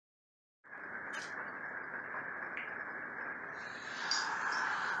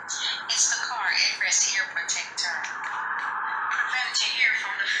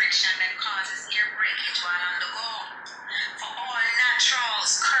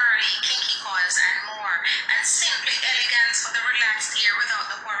and simply elegant for the relaxed hair without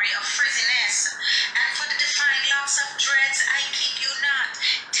the worry of frizziness. And for the defined loss of dreads, I kid you not.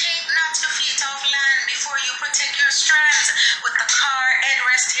 Take not your feet off land before you protect your strands with the Car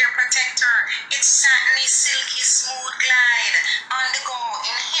Headrest Hair Protector. It's satiny, silky, smooth glide on the go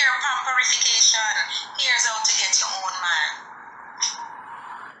in hair pamperification. Here's how to get your own, man.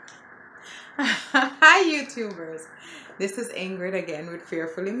 Hi YouTubers, this is Ingrid again with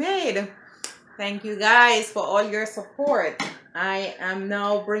Fearfully Made. Thank you guys for all your support. I am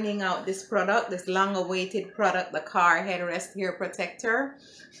now bringing out this product, this long-awaited product, the Car Headrest Hair Protector.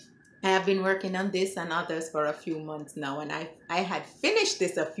 I have been working on this and others for a few months now, and I had finished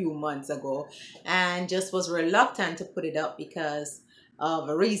this a few months ago and just was reluctant to put it up because of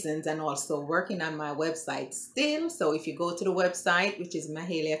reasons, and also working on my website still. So if you go to the website, which is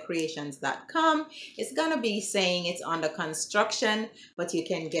mahaliacreations.com, it's gonna be saying it's under construction, but you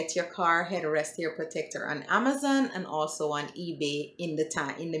can get your Car Headrest Hair Protector on Amazon and also on eBay in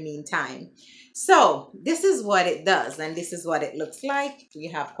the meantime. So this is what it does, and this is what it looks like. We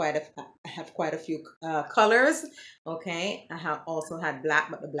have quite a few colors. Okay, I have also had black,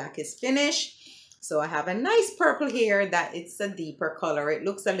 but the black is finished. So I have a nice purple here that it's a deeper color. It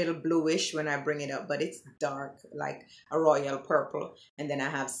looks a little bluish when I bring it up, but it's dark, like a royal purple. And then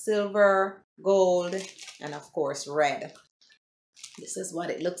I have silver, gold, and of course red. This is what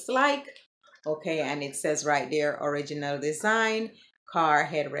it looks like. Okay, and it says right there, original design, Car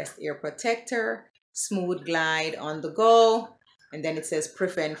Headrest Ear Protector, smooth glide on the go. And then it says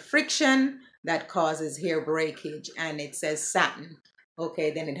prevent friction that causes hair breakage, and it says satin.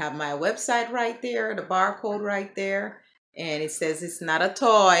 Okay, then it have my website right there, the barcode right there, and it says it's not a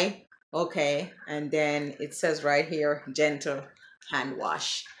toy. Okay, and then it says right here, gentle hand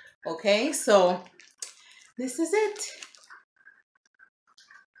wash. Okay, so this is it.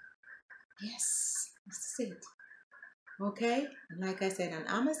 Yes, this is it. Okay, like I said, on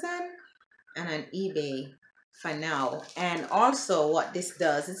Amazon and on eBay for now. And also what this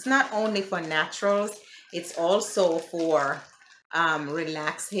does, it's not only for naturals, it's also for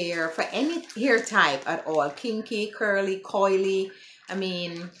relaxed hair, for any hair type at all, kinky, curly, coily, I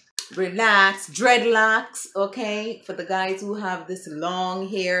mean relaxed, dreadlocks. Okay, for the guys who have this long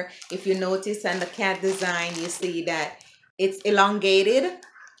hair, if you notice on the cat design, you see that it's elongated.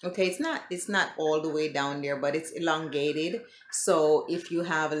 Okay, it's not all the way down there, but it's elongated. So if you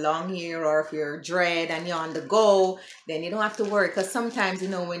have long hair or if you're dread and you're on the go, then you don't have to worry, because sometimes, you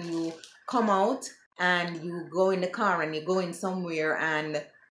know, when you come out and you go in the car and you're going somewhere, and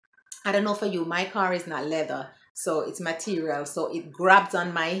I don't know for you, my car is not leather, so it's material, so it grabs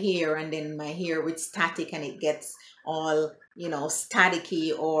on my hair, and then my hair with static, and it gets all, you know,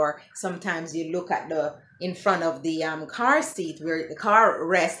 staticky. Or sometimes you look at the in front of the car seat, where the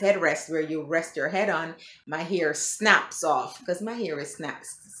headrest where you rest your head on, my hair snaps off because my hair is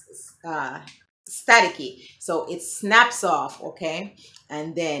staticky, so it snaps off. Okay,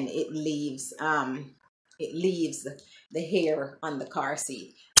 and then it leaves the hair on the car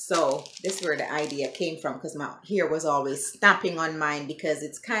seat. So this is where the idea came from, because my hair was always snapping on mine, because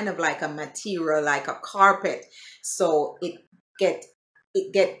it's kind of like a material, like a carpet. So it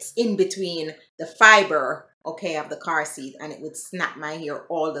gets in between the fiber, okay, of the car seat, and it would snap my hair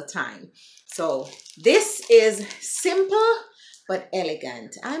all the time. So this is simple but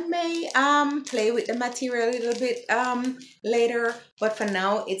elegant. I may play with the material a little bit later, but for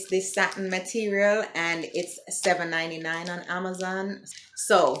now it's this satin material, and it's $7.99 on Amazon.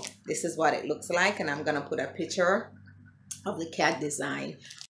 So this is what it looks like, and I'm gonna put a picture of the cat design.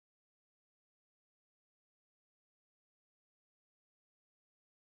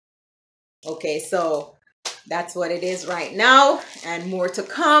 Okay, so that's what it is right now, and more to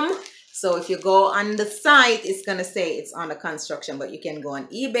come. So if you go on the site, it's gonna say it's under construction, but you can go on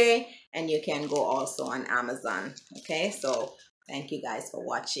eBay and you can go also on Amazon. Okay, so thank you guys for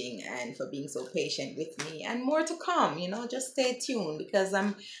watching and for being so patient with me, and more to come. You know, just stay tuned, because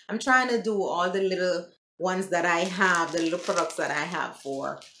I'm trying to do all the little ones that I have, the little products that I have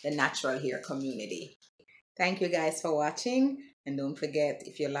for the natural hair community. Thank you guys for watching, and don't forget,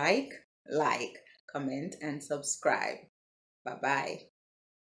 if you like, comment and subscribe. Bye bye.